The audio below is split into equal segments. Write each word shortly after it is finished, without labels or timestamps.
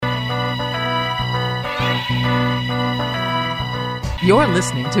You're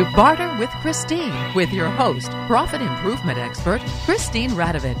listening to Barter with Christine with your host, profit improvement expert, Christine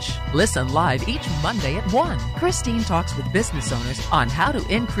Radovich. Listen live each Monday at 1. Christine talks with business owners on how to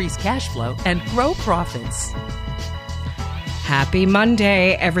increase cash flow and grow profits. Happy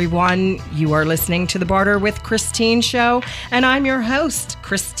Monday, everyone. You are listening to the Barter with Christine show, and I'm your host,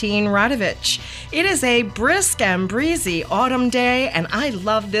 Christine Radovich. It is a brisk and breezy autumn day, and I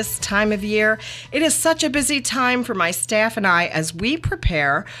love this time of year. It is such a busy time for my staff and I as we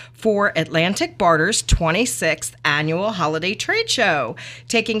prepare for Atlantic Barter's 26th annual holiday trade show,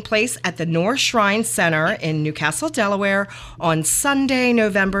 taking place at the North Shrine Center in Newcastle, Delaware, on Sunday,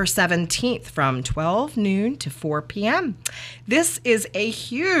 November 17th from 12 noon to 4 p.m. This is a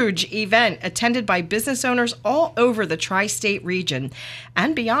huge event attended by business owners all over the tri-state region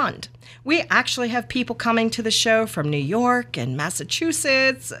and beyond. We actually have people coming to the show from New York and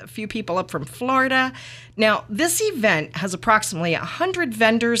Massachusetts, a few people up from Florida. Now, this event has approximately 100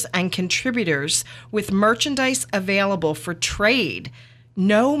 vendors and contributors with merchandise available for trade.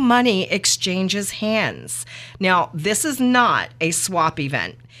 No money exchanges hands. Now, this is not a swap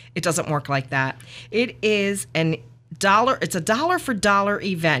event. It doesn't work like that. It is it's a dollar for dollar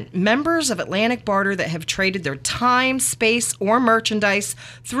event. Members of Atlantic Barter that have traded their time, space, or merchandise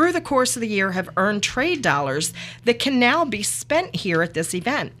through the course of the year have earned trade dollars that can now be spent here at this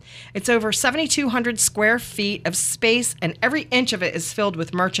event. It's over 7,200 square feet of space, and every inch of it is filled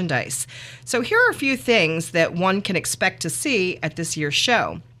with merchandise. So here are a few things that one can expect to see at this year's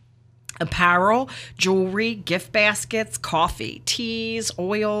show. Apparel, jewelry, gift baskets, coffee, teas,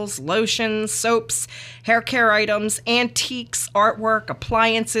 oils, lotions, soaps, hair care items, antiques, artwork,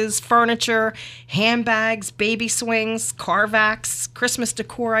 appliances, furniture, handbags, baby swings, car vacs, Christmas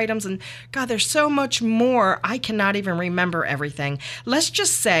decor items, and God, there's so much more. I cannot even remember everything. Let's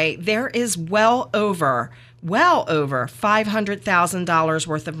just say there is well over $500,000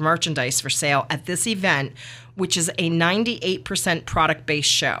 worth of merchandise for sale at this event, which is a 98%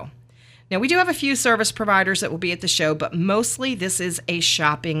 product-based show. Now, we do have a few service providers that will be at the show, but mostly this is a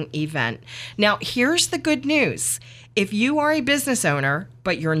shopping event. Now, here's the good news. If you are a business owner,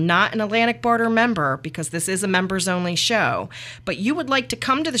 but you're not an Atlantic Barter member, because this is a members-only show, but you would like to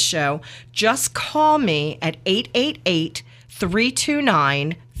come to the show, just call me at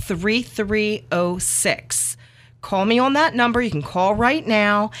 888-329-3306. Call me on that number. You can call right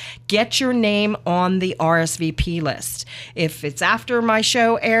now. Get your name on the RSVP list. If it's after my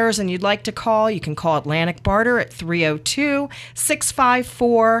show airs and you'd like to call, you can call Atlantic Barter at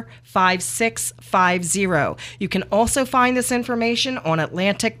 302-654-5650. You can also find this information on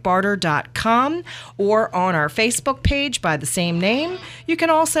atlanticbarter.com or on our Facebook page by the same name. You can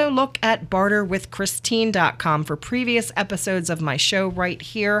also look at barterwithchristine.com for previous episodes of my show right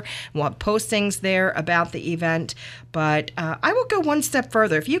here. We'll have postings there about the event. But I will go one step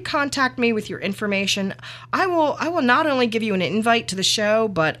further. If you contact me with your information, I will not only give you an invite to the show,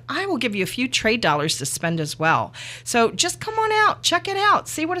 but I will give you a few trade dollars to spend as well. So just come on out, check it out,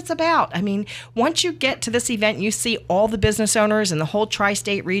 see what it's about. I mean, once you get to this event, you see all the business owners in the whole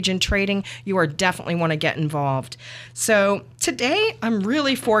tri-state region trading, you are definitely want to get involved. So today, I'm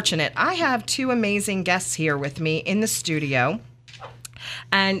really fortunate. I have two amazing guests here with me in the studio.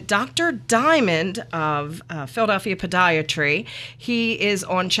 And Dr. Diamond of Philadelphia Podiatry, he is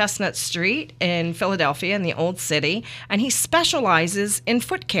on Chestnut Street in Philadelphia in the Old City, and he specializes in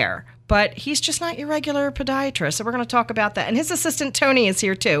foot care. But he's just not your regular podiatrist, so we're going to talk about that. And his assistant, Tony, is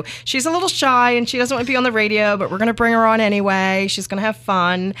here, too. She's a little shy, and she doesn't want to be on the radio, but we're going to bring her on anyway. She's going to have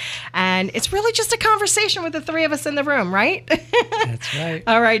fun. And it's really just a conversation with the three of us in the room, right? That's right.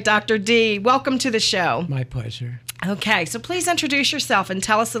 All right, Dr. D, welcome to the show. My pleasure. Okay, so please introduce yourself and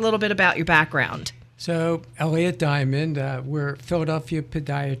tell us a little bit about your background. So, Elliot Diamond, we're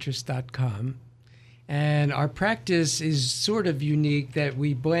PhiladelphiaPodiatrist.com, and our practice is sort of unique that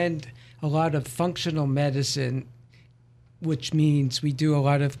we blend a lot of functional medicine, which means we do a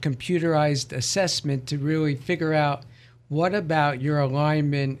lot of computerized assessment to really figure out what about your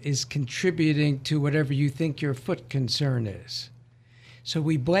alignment is contributing to whatever you think your foot concern is. So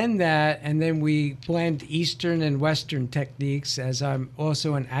we blend that, and then we blend Eastern and Western techniques, as I'm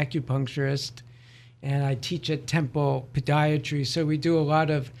also an acupuncturist, and I teach at Temple Podiatry. So we do a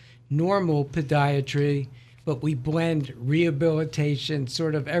lot of normal podiatry, but we blend rehabilitation,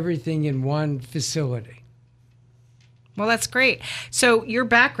 sort of everything in one facility. Well, that's great. So your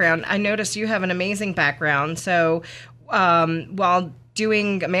background, I noticed you have an amazing background. So while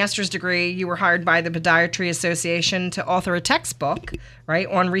doing a master's degree, you were hired by the Podiatry Association to author a textbook, right,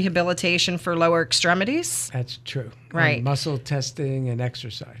 on rehabilitation for lower extremities. That's true. Right. And muscle testing and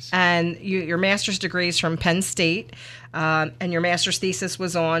exercise. And your master's degree is from Penn State, and your master's thesis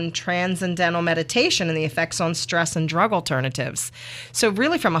was on transcendental meditation and the effects on stress and drug alternatives. So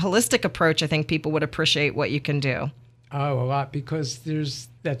really, from a holistic approach, I think people would appreciate what you can do. Oh, a lot, because there's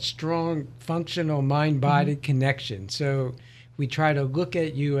that strong functional mind-body connection. So we try to look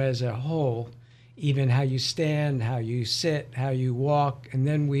at you as a whole, even how you stand, how you sit, how you walk, and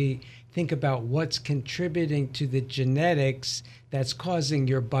then we think about what's contributing to the genetics that's causing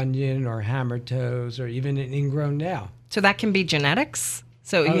your bunion or hammer toes or even an ingrown nail. So that can be genetics?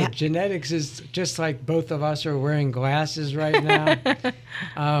 So genetics is just like both of us are wearing glasses right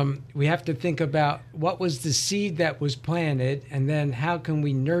now. We have to think about what was the seed that was planted, and then how can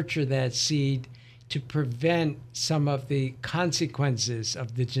we nurture that seed to prevent some of the consequences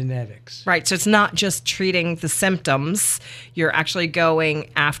of the genetics. Right. So it's not just treating the symptoms. You're actually going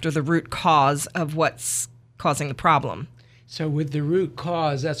after the root cause of what's causing the problem. So with the root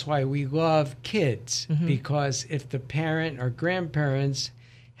cause, that's why we love kids, because if the parent or grandparents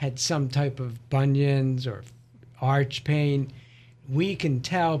had some type of bunions or arch pain, we can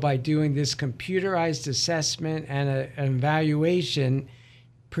tell by doing this computerized assessment and an evaluation,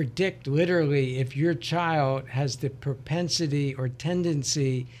 predict literally if your child has the propensity or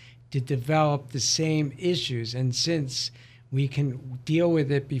tendency to develop the same issues. And since we can deal with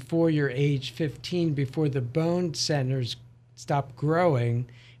it before you're age 15, before the bone centers stop growing,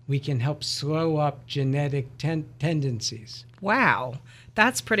 we can help slow up genetic tendencies. Wow,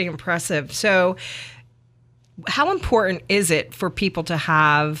 that's pretty impressive. So how important is it for people to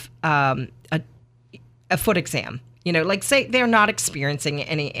have a foot exam? You know, like say they're not experiencing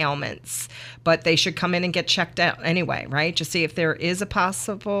any ailments, but they should come in and get checked out anyway, right? To see if there is a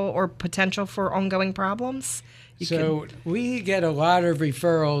possible or potential for ongoing problems. We get a lot of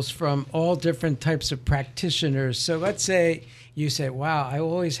referrals from all different types of practitioners. So let's say you say, wow, I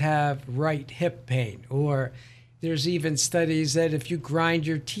always have right hip pain. Or there's even studies that if you grind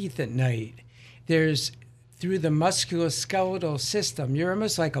your teeth at night, through the musculoskeletal system, you're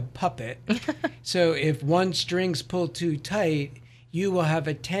almost like a puppet. So if one string's pulled too tight, you will have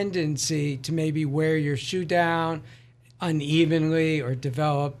a tendency to maybe wear your shoe down unevenly or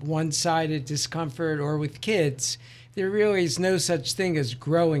develop one-sided discomfort. Or with kids, there really is no such thing as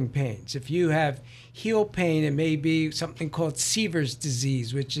growing pains. If you have heel pain, it may be something called Sever's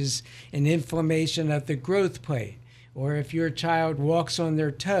disease, which is an inflammation of the growth plate. Or if your child walks on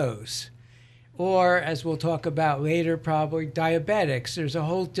their toes. Or, as we'll talk about later, probably diabetics. There's a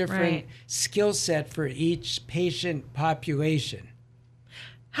whole different skill set for each patient population.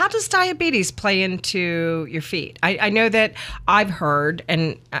 How does diabetes play into your feet? I know that I've heard,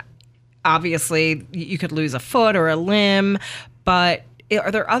 and obviously you could lose a foot or a limb, but are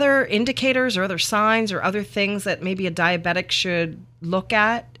there other indicators or other signs or other things that maybe a diabetic should look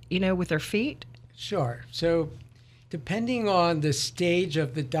at, with their feet? Sure. So depending on the stage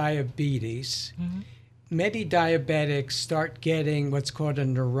of the diabetes, many diabetics start getting what's called a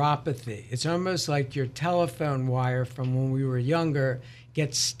neuropathy. It's almost like your telephone wire from when we were younger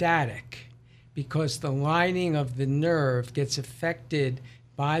gets static because the lining of the nerve gets affected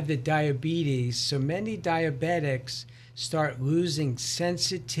by the diabetes. So many diabetics start losing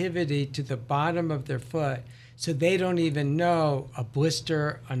sensitivity to the bottom of their foot, so they don't even know a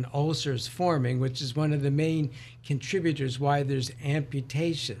blister, an ulcer is forming, which is one of the main contributors why there's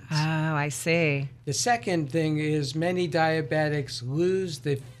amputations. Oh, I see. The second thing is many diabetics lose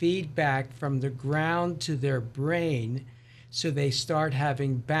the feedback from the ground to their brain, so they start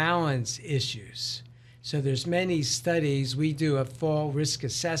having balance issues. So there's many studies. We do a fall risk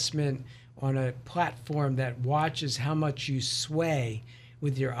assessment on a platform that watches how much you sway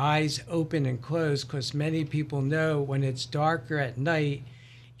with your eyes open and closed, because many people know when it's darker at night,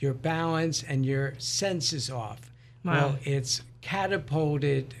 your balance and your sense is off. Wow. Well, it's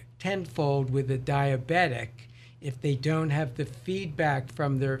catapulted tenfold with a diabetic if they don't have the feedback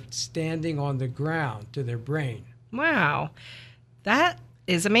from their standing on the ground to their brain. Wow. That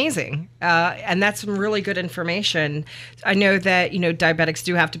is amazing. And that's some really good information. I know that, diabetics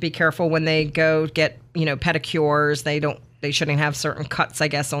do have to be careful when they go get, pedicures. They shouldn't have certain cuts, I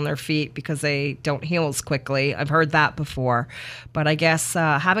guess, on their feet because they don't heal as quickly. I've heard that before. But I guess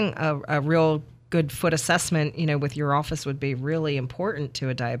having a real good foot assessment, with your office would be really important to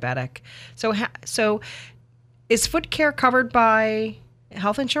a diabetic. So is foot care covered by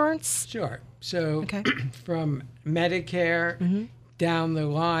health insurance? Sure. So from Medicare down the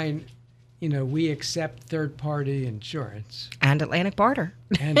line, we accept third-party insurance. And Atlantic Barter.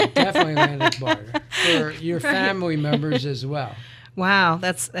 And definitely Atlantic Barter for your family members as well. Wow,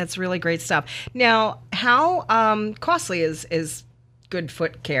 that's really great stuff. Now, how costly is good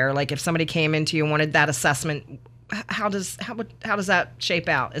foot care? Like if somebody came into you and wanted that assessment, how does that shape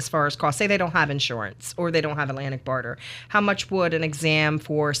out as far as cost? Say they don't have insurance or they don't have Atlantic Barter. How much would an exam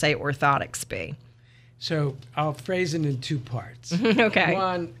for, say, orthotics be? So I'll phrase it in two parts. Okay.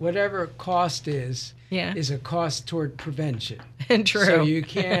 One, whatever cost is a cost toward prevention. True. So you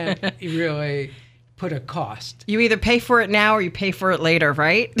can't really put a cost. You either pay for it now or you pay for it later,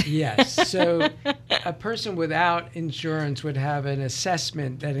 right? Yes. So a person without insurance would have an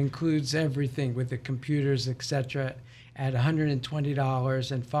assessment that includes everything with the computers, etc., at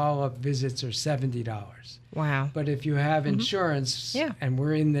 $120, and follow-up visits are $70. Wow. But if you have insurance, and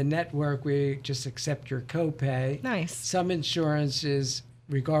we're in the network, we just accept your copay. Nice. Some insurances,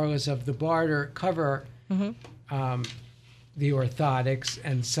 regardless of the barter, cover the orthotics,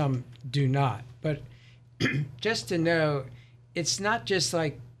 and some do not. But just to know, it's not just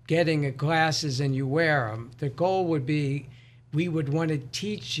like getting glasses and you wear them. The goal would be we would want to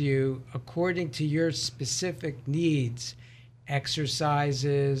teach you, according to your specific needs,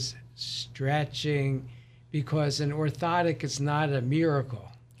 exercises, stretching, because an orthotic is not a miracle.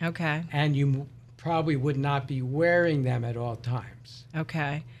 Okay. And you probably would not be wearing them at all times.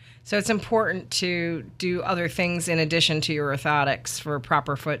 Okay. So it's important to do other things in addition to your orthotics for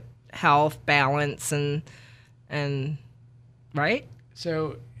proper foot health, balance, and right?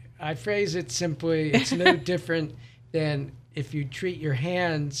 So I phrase it simply, it's no different than if you treat your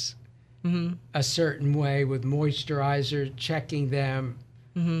hands a certain way with moisturizer, checking them,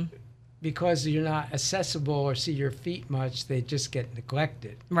 because you're not accessible or see your feet much, they just get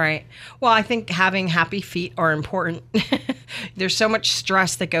neglected. Right. Well, I think having happy feet are important. There's so much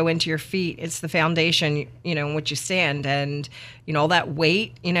stress that go into your feet. It's the foundation, in which you stand, and, all that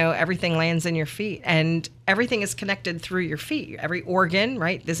weight, everything lands in your feet, and everything is connected through your feet. Every organ,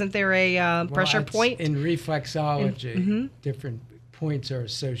 right? Isn't there a pressure point? In reflexology, different points are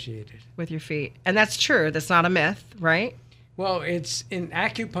associated with your feet. And that's true. That's not a myth, right? Well, it's in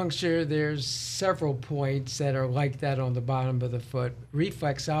acupuncture, there's several points that are like that on the bottom of the foot.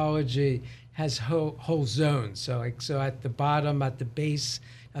 Reflexology has whole zones. So at the bottom, at the base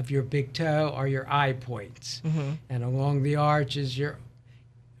of your big toe are your eye points. And along the arch is your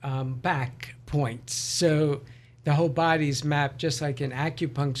back points. So the whole body's mapped, just like in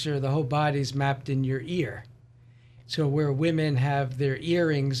acupuncture, the whole body's mapped in your ear. So where women have their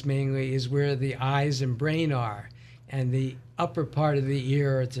earrings mainly is where the eyes and brain are. And the upper part of the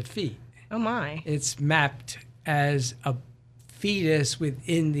ear are the feet. Oh, my. It's mapped as a fetus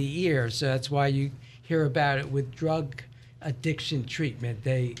within the ear. So that's why you hear about it with drug addiction treatment.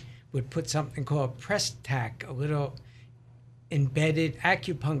 They would put something called press tack, a little embedded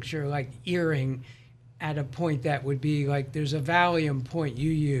acupuncture-like earring at a point that would be like there's a Valium point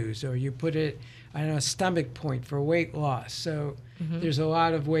you use, or you put it on a stomach point for weight loss. So there's a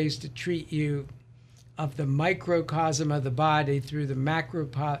lot of ways to treat you of the microcosm of the body through the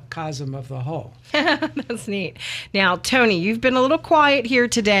macrocosm of the whole. That's neat. Now, Tony, you've been a little quiet here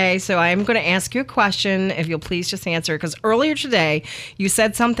today, so I'm going to ask you a question, if you'll please just answer, because earlier today you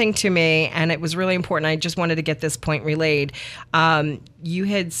said something to me, and it was really important. I just wanted to get this point relayed. You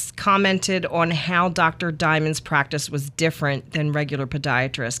had commented on how Dr. Diamond's practice was different than regular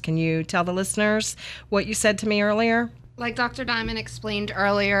podiatrists. Can you tell the listeners what you said to me earlier? Like Dr. Diamond explained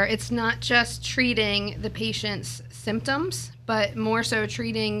earlier, it's not just treating the patient's symptoms, but more so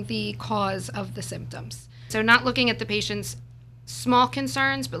treating the cause of the symptoms. So not looking at the patient's small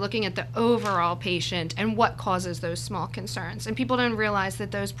concerns, but looking at the overall patient and what causes those small concerns. And people don't realize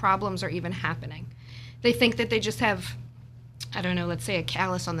that those problems are even happening. They think that they just have, let's say a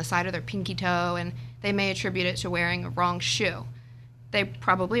callus on the side of their pinky toe, and they may attribute it to wearing a wrong shoe. They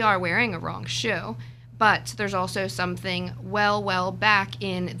probably are wearing a wrong shoe. But there's also something well back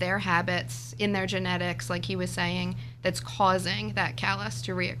in their habits, in their genetics, like he was saying, that's causing that callus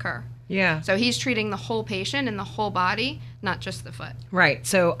to reoccur. Yeah. So he's treating the whole patient and the whole body, not just the foot. Right.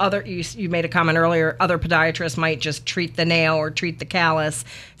 So you made a comment earlier, other podiatrists might just treat the nail or treat the callus,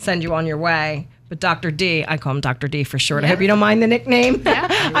 send you on your way. But Dr. D, I call him Dr. D for short. Yeah. I hope you don't mind the nickname. Yeah.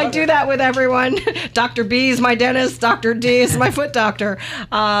 I do that with everyone. Dr. B is my dentist. Dr. D is my foot doctor.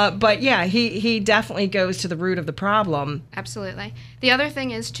 But yeah, he definitely goes to the root of the problem. Absolutely. The other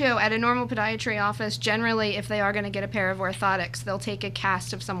thing is, too, at a normal podiatry office, generally, if they are going to get a pair of orthotics, they'll take a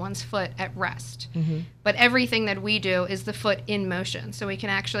cast of someone's foot at rest. But everything that we do is the foot in motion, so we can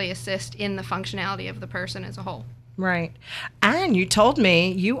actually assist in the functionality of the person as a whole. Right. And you told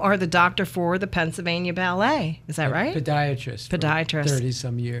me you are the doctor for the Pennsylvania Ballet. Is that right? Podiatrist. Podiatrist.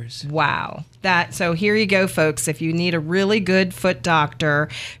 30-some years. Wow. So here you go, folks. If you need a really good foot doctor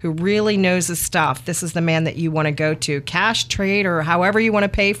who really knows his stuff, this is the man that you want to go to. Cash, trade, or however you want to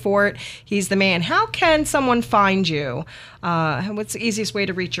pay for it, he's the man. How can someone find you? What's the easiest way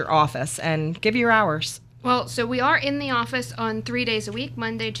to reach your office? And give your hours. Well, so we are in the office on 3 days a week,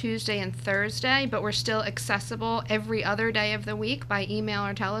 Monday, Tuesday, and Thursday, but we're still accessible every other day of the week by email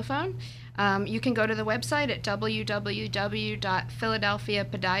or telephone. You can go to the website at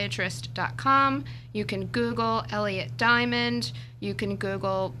www.philadelphiapodiatrist.com. You can Google Elliot Diamond. You can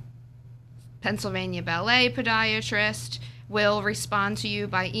Google Pennsylvania Ballet Podiatrist. We'll respond to you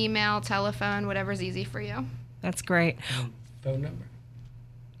by email, telephone, whatever's easy for you. That's great. Phone number.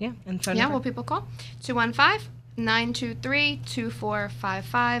 Yeah, and phone Yeah, number. well, people call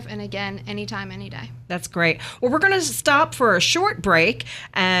 215-923-2455, and again, anytime, any day. That's great. Well, we're going to stop for a short break,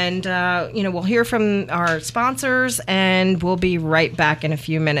 and we'll hear from our sponsors, and we'll be right back in a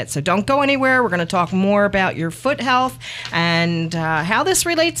few minutes. So don't go anywhere. We're going to talk more about your foot health and how this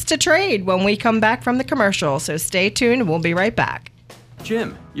relates to trade when we come back from the commercial. So stay tuned. We'll be right back.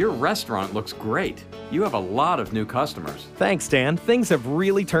 Jim, your restaurant looks great. You have a lot of new customers. Thanks, Dan. Things have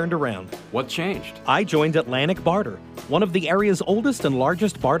really turned around. What changed? I joined Atlantic Barter, one of the area's oldest and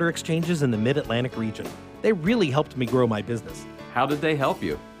largest barter exchanges in the Mid-Atlantic region. They really helped me grow my business. How did they help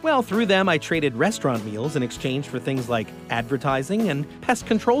you? Well, through them, I traded restaurant meals in exchange for things like advertising and pest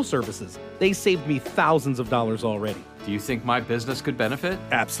control services. They saved me thousands of dollars already. Do you think my business could benefit?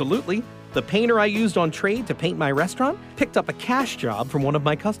 Absolutely. The painter I used on trade to paint my restaurant picked up a cash job from one of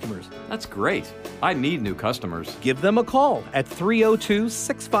my customers. That's great. I need new customers. Give them a call at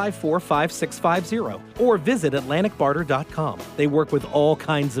 302-654-5650 or visit AtlanticBarter.com. They work with all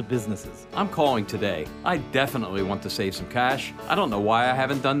kinds of businesses. I'm calling today. I definitely want to save some cash. I don't know why I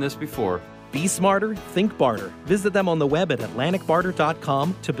haven't done this before. Be smarter, think barter. Visit them on the web at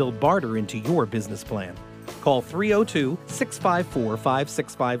AtlanticBarter.com to build barter into your business plan. Call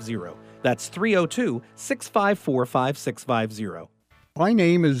 302-654-5650. That's 302-654-5650. My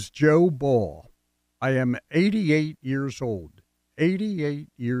name is Joe Ball. I am 88 years old. 88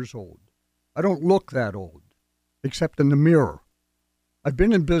 years old. I don't look that old, except in the mirror. I've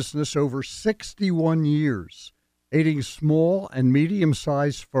been in business over 61 years, aiding small and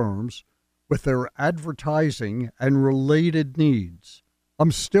medium-sized firms with their advertising and related needs.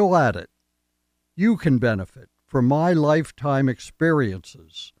 I'm still at it. You can benefit from my lifetime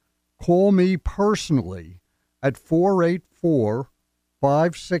experiences. Call me personally at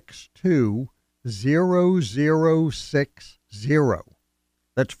 484-562-0060.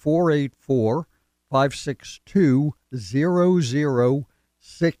 That's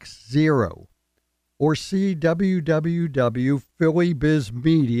 484-562-0060. Or see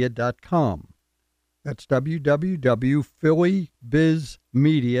www.phillybizmedia.com. That's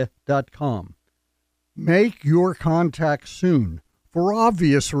www.phillybizmedia.com. Make your contact soon. For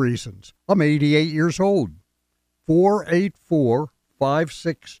obvious reasons. I'm 88 years old.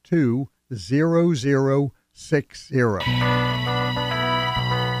 484-562-0060.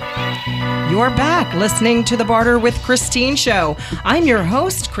 You're back listening to the Barter with Christine show. I'm your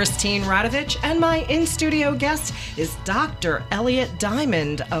host, Christine Radovich, and my in-studio guest is Dr. Elliot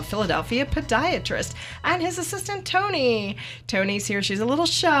Diamond of Philadelphia Podiatrist and his assistant, Tony. Tony's here. She's a little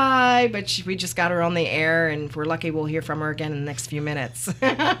shy, but we just got her on the air, and if we're lucky, we'll hear from her again in the next few minutes.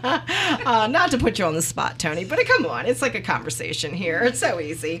 Not to put you on the spot, Tony, but come on. It's like a conversation here. It's so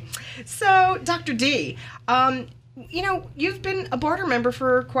easy. So, Dr. D, you've been a barter member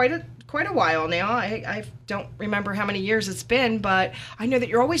for quite a while now. I don't remember how many years it's been, but I know that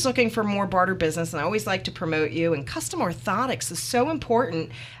you're always looking for more barter business, and I always like to promote you. And custom orthotics is so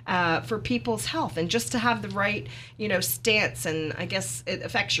important for people's health, and just to have the right, stance, and I guess it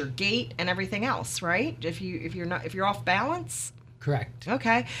affects your gait and everything else, right? If you're off balance. Correct.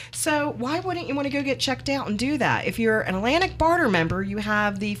 Okay. So why wouldn't you want to go get checked out and do that? If you're an Atlantic Barter member, you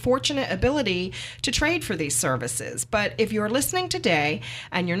have the fortunate ability to trade for these services. But if you're listening today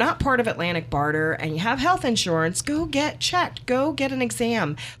and you're not part of Atlantic Barter and you have health insurance, go get checked. Go get an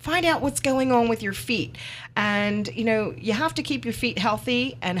exam. Find out what's going on with your feet. And, you have to keep your feet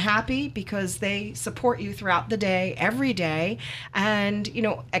healthy and happy because they support you throughout the day, every day. And,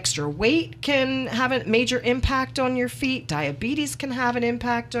 extra weight can have a major impact on your feet. Diabetes can have an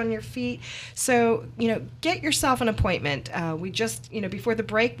impact on your feet. So, get yourself an appointment. We just, before the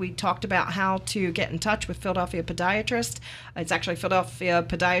break, we talked about how to get in touch with Philadelphia Podiatrist. It's actually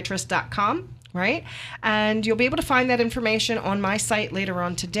PhiladelphiaPodiatrist.com. right? And you'll be able to find that information on my site later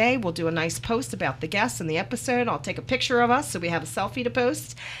on today. We'll do a nice post about the guests and the episode. I'll take a picture of us so we have a selfie to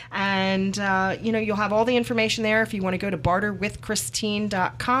post. And, you'll have all the information there if you want to go to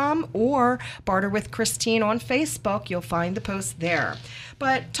barterwithchristine.com or Barter with Christine on Facebook. You'll find the post there.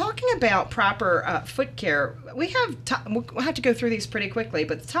 But talking about proper foot care, we'll have to go through these pretty quickly,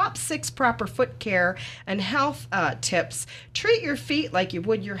 but the top 6 proper foot care and health tips: treat your feet like you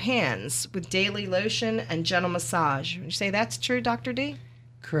would your hands with daily lotion and gentle massage. Would you say that's true, Dr. D?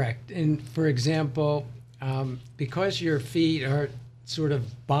 Correct. And for example, because your feet are sort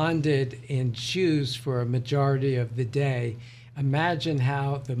of bonded in shoes for a majority of the day, imagine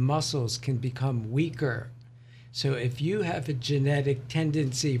how the muscles can become weaker. So if you have a genetic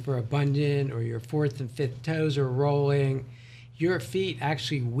tendency for a bunion, or your 4th and 5th toes are rolling, your feet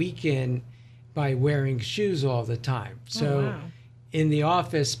actually weaken by wearing shoes all the time. So in the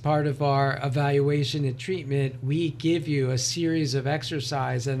office, part of our evaluation and treatment, we give you a series of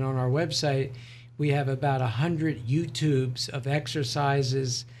exercises, and on our website, we have about 100 YouTubes of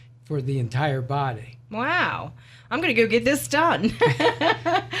exercises for the entire body. Wow. I'm going to go get this done.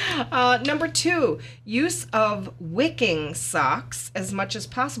 Number 2, use of wicking socks as much as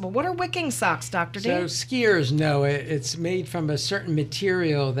possible. What are wicking socks, Dr. D? So skiers know it. It's made from a certain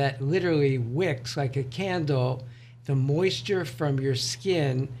material that literally wicks like a candle the moisture from your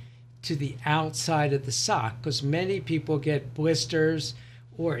skin to the outside of the sock, because many people get blisters,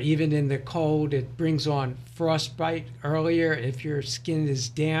 or even in the cold, it brings on frostbite earlier if your skin is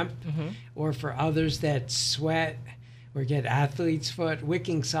damp, or for others that sweat or get athlete's foot.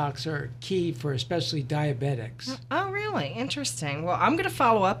 Wicking socks are key for especially diabetics. Oh, really? Interesting. Well, I'm going to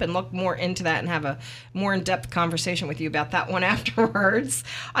follow up and look more into that and have a more in-depth conversation with you about that one afterwards.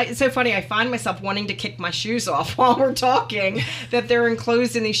 It's so funny. I find myself wanting to kick my shoes off while we're talking, that they're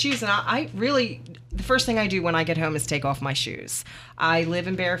enclosed in these shoes. And I really, the first thing I do when I get home is take off my shoes. I live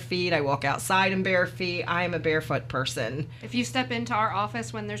in bare feet. I walk outside in bare feet. I am a barefoot person. If you step into our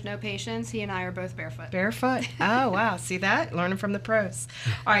office when there's no patients, he and I are both barefoot. Barefoot? Oh, wow. See that? Learning from the pros.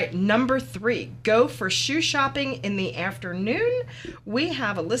 All right, number 3, go for shoe shopping in the afternoon. We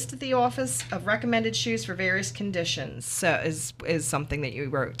have a list at the office of recommended shoes for various conditions. So is something that you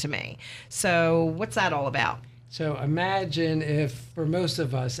wrote to me. So what's that all about? So imagine if, for most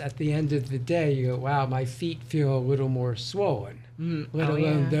of us, at the end of the day, you go, wow, my feet feel a little more swollen, let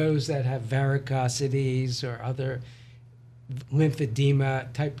alone those that have varicosities or other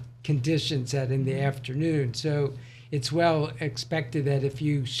lymphedema type conditions that in the afternoon. So it's well expected that if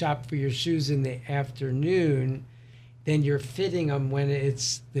you shop for your shoes in the afternoon, then you're fitting them when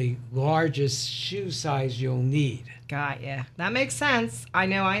it's the largest shoe size you'll need. Got ya. That makes sense. I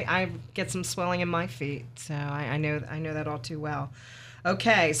know I get some swelling in my feet, so I know that all too well.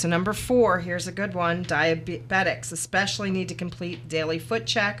 Okay, so number 4, here's a good one. Diabetics especially need to complete daily foot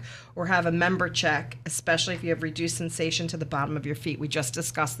check or have a member check, especially if you have reduced sensation to the bottom of your feet. We just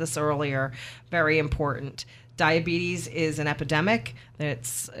discussed this earlier. Very important. Diabetes is an epidemic.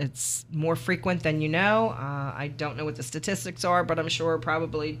 It's more frequent than you know. I don't know what the statistics are, but I'm sure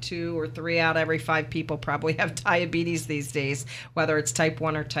probably 2 or 3 out of every 5 people probably have diabetes these days, whether it's type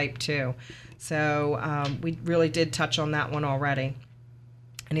 1 or type 2. So we really did touch on that one already.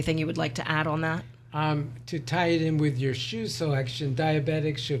 Anything you would like to add on that? To tie it in with your shoe selection,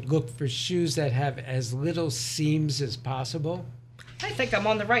 diabetics should look for shoes that have as little seams as possible. I think I'm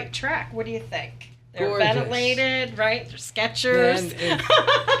on the right track. What do you think? They're Gorgeous. Ventilated, right? They're Skechers. And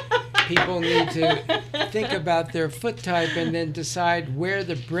people need to think about their foot type and then decide where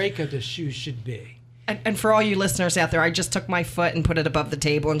the break of the shoe should be. And for all you listeners out there, I just took my foot and put it above the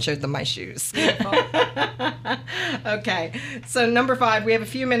table and showed them my shoes. Okay, so number 5, we have a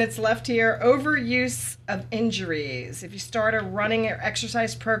few minutes left here. Overuse of injuries. If you start a running or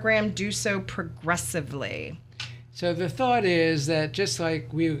exercise program, do so progressively. So the thought is that just like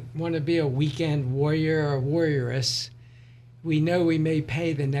we want to be a weekend warrior or warrioress, we know we may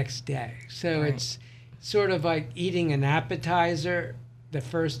pay the next day. So It's sort of like eating an appetizer, the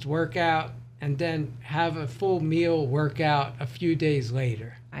first workout, and then have a full meal workout a few days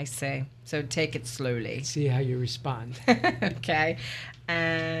later. I see. So take it slowly. See how you respond. Okay.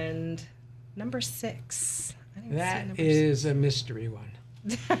 And number 6. That is a mystery one.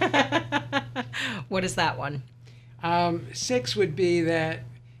 What is that one? 6 would be that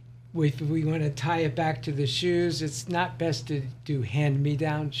if we want to tie it back to the shoes, it's not best to do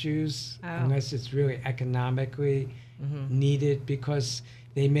hand-me-down shoes unless it's really economically needed, because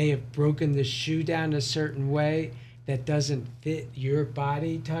they may have broken the shoe down a certain way that doesn't fit your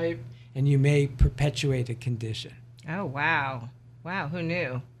body type, and you may perpetuate a condition. Oh, wow. Wow, who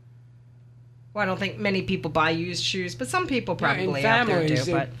knew? Well, I don't think many people buy used shoes, but some people probably in out there do. families,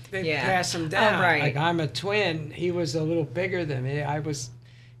 But they pass them down. Oh, right. Like I'm a twin. He was a little bigger than me. I was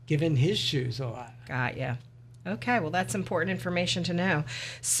given his shoes a lot. Got ya. Okay, well, that's important information to know.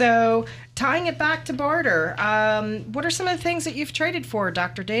 So, tying it back to barter, what are some of the things that you've traded for,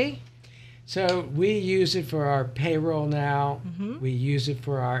 Dr. D? So we use it for our payroll now. Mm-hmm. We use it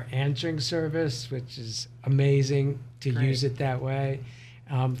for our answering service, which is amazing to use it that way.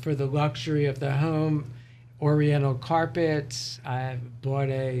 For the luxury of the home, Oriental carpets. I've bought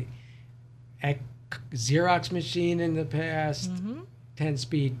a Xerox machine in the past.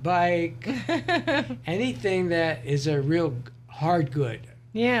 10-speed bike, anything that is a real hard good.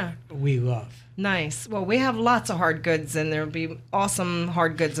 Yeah. We love. Nice. Well, we have lots of hard goods, and there'll be awesome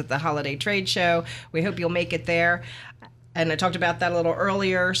hard goods at the holiday trade show. We hope you'll make it there. And I talked about that a little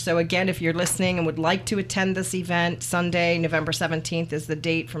earlier. So again, if you're listening and would like to attend this event, Sunday, November 17th is the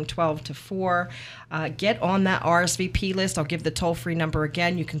date from 12 to 4. Get on that RSVP list. I'll give the toll-free number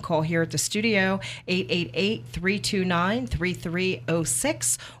again. You can call here at the studio,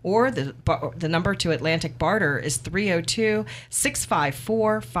 888-329-3306, or the number to Atlantic Barter is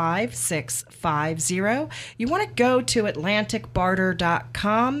 302-654-5650. You want to go to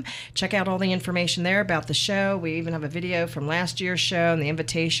atlanticbarter.com. Check out all the information there about the show. We even have a video from last year's show and the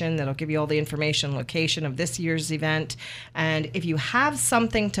invitation that'll give you all the information, location of this year's event. And if you have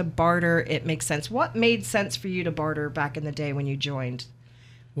something to barter, it makes sense. What made sense for you to barter back in the day when you joined?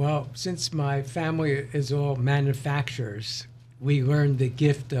 Well, since my family is all manufacturers, we learned the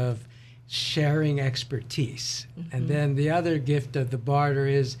gift of sharing expertise. And then the other gift of the barter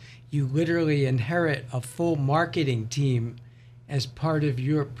is you literally inherit a full marketing team as part of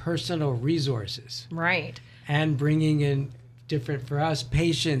your personal resources. Right. And bringing in different, for us,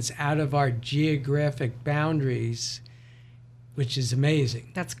 patients out of our geographic boundaries, which is amazing.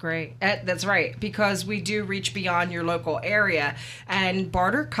 That's great. That's right, because we do reach beyond your local area, and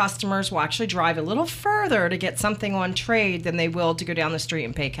barter customers will actually drive a little further to get something on trade than they will to go down the street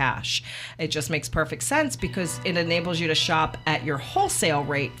and pay cash. It just makes perfect sense because it enables you to shop at your wholesale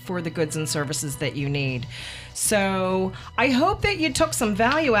rate for the goods and services that you need. So I hope that you took some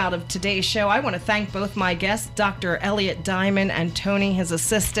value out of today's show. I want to thank both my guests, Dr. Elliot Diamond and Tony, his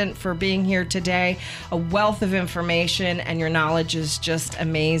assistant, for being here today. A wealth of information, and your knowledge is just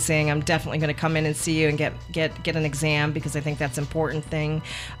amazing. I'm definitely going to come in and see you and get an exam, because I think that's an important thing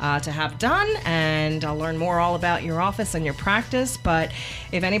to have done, and I'll learn more all about your office and your practice. But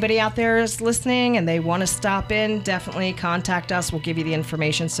if anybody out there is listening and they want to stop in, definitely contact us. We'll give you the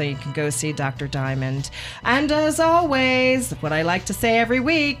information so you can go see Dr. Diamond. And as always, what I like to say every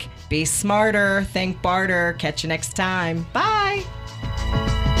week, be smarter, think barter. Catch you next time. Bye.